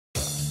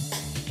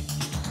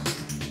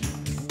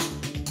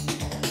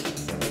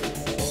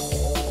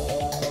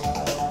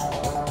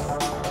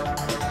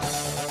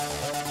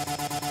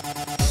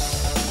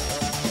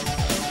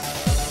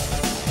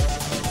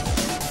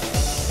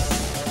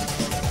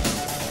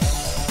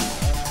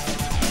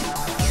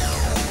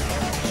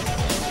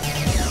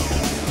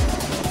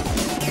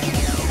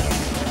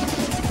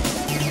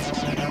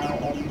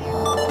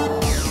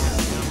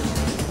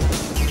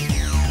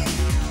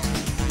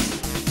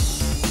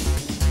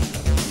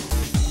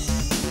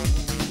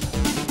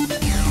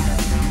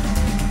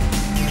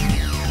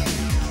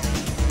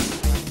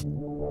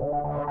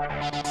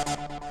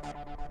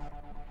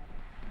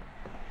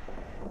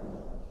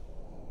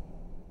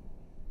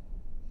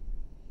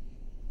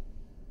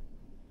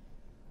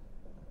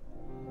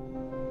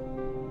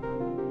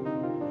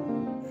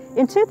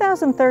In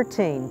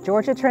 2013,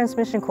 Georgia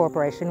Transmission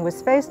Corporation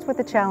was faced with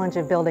the challenge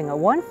of building a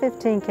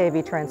 115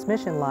 kV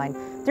transmission line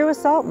through a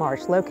salt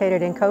marsh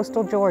located in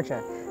coastal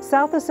Georgia,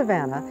 south of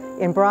Savannah,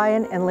 in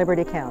Bryan and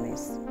Liberty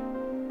counties.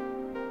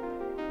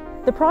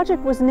 The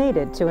project was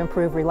needed to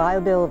improve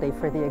reliability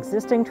for the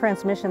existing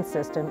transmission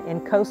system in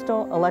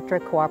coastal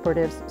electric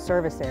cooperatives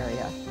service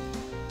area.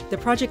 The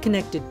project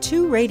connected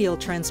two radial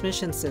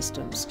transmission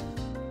systems,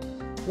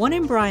 one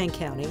in Bryan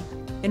County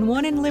and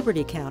one in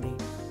Liberty County,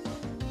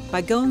 by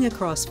going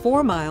across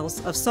 4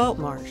 miles of salt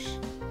marsh.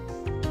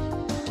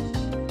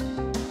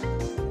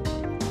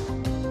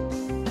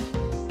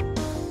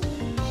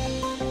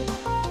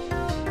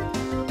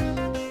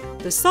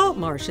 The salt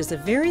marsh is a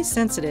very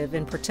sensitive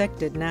and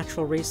protected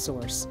natural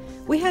resource.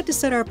 We had to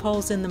set our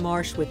poles in the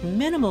marsh with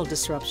minimal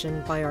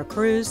disruption by our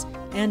crews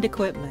and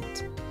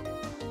equipment.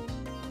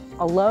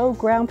 A low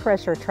ground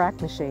pressure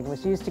track machine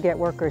was used to get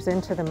workers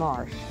into the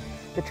marsh.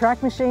 The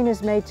track machine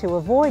is made to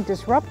avoid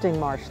disrupting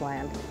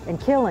marshland and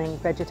killing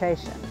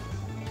vegetation.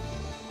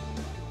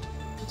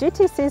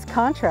 GTC's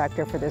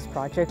contractor for this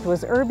project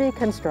was Irby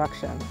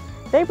Construction.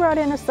 They brought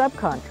in a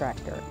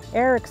subcontractor,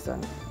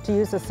 Erickson, to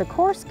use a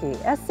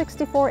Sikorsky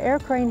S-64 air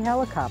crane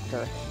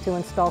helicopter to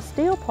install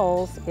steel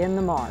poles in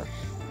the marsh.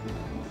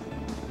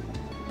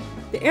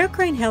 The air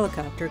crane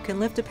helicopter can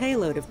lift a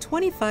payload of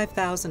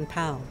 25,000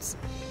 pounds.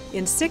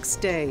 In 6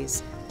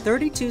 days,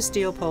 32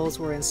 steel poles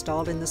were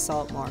installed in the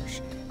salt marsh,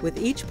 with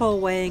each pole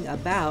weighing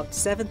about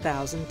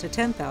 7,000 to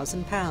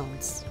 10,000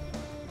 pounds.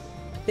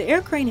 The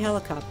air crane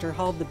helicopter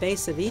hauled the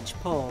base of each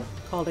pole,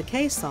 called a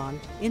caisson,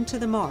 into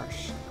the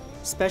marsh.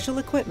 Special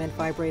equipment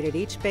vibrated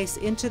each base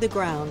into the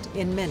ground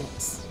in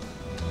minutes.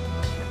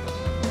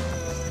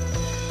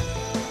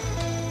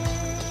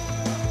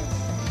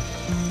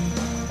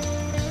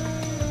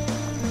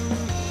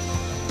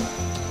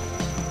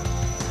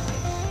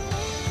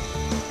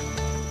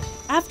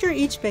 After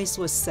each base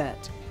was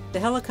set, the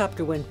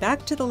helicopter went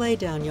back to the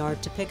laydown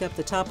yard to pick up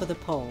the top of the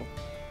pole,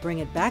 bring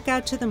it back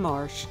out to the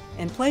marsh,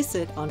 and place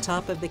it on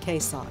top of the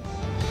caisson.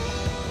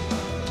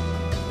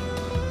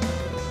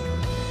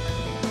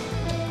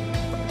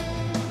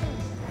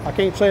 I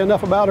can't say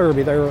enough about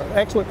Irby. They're an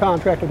excellent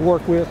contractor to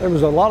work with. There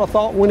was a lot of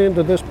thought went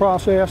into this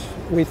process.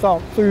 We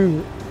thought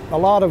through a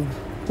lot of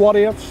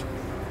what-ifs,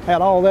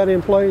 had all that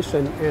in place,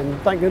 and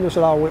thank goodness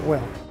it all went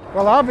well.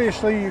 Well,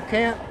 obviously you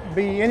can't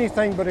be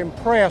anything but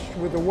impressed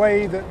with the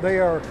way that they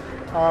are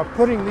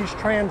putting these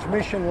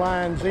transmission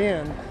lines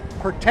in,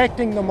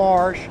 protecting the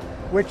marsh,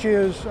 which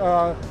is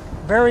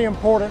very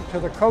important to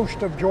the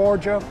coast of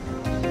Georgia.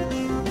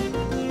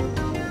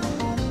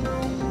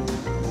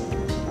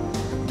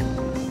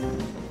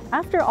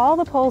 After all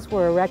the poles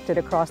were erected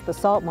across the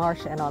salt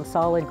marsh and on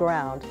solid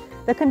ground,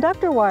 the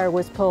conductor wire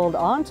was pulled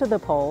onto the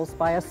poles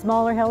by a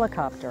smaller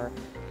helicopter.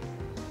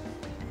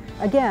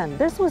 Again,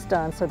 this was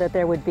done so that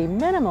there would be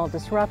minimal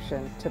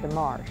disruption to the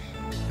marsh.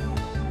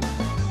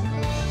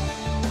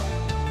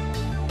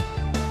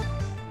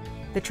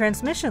 The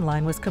transmission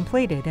line was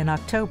completed in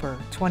October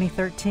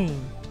 2013,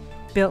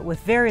 built with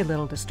very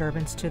little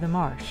disturbance to the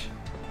marsh.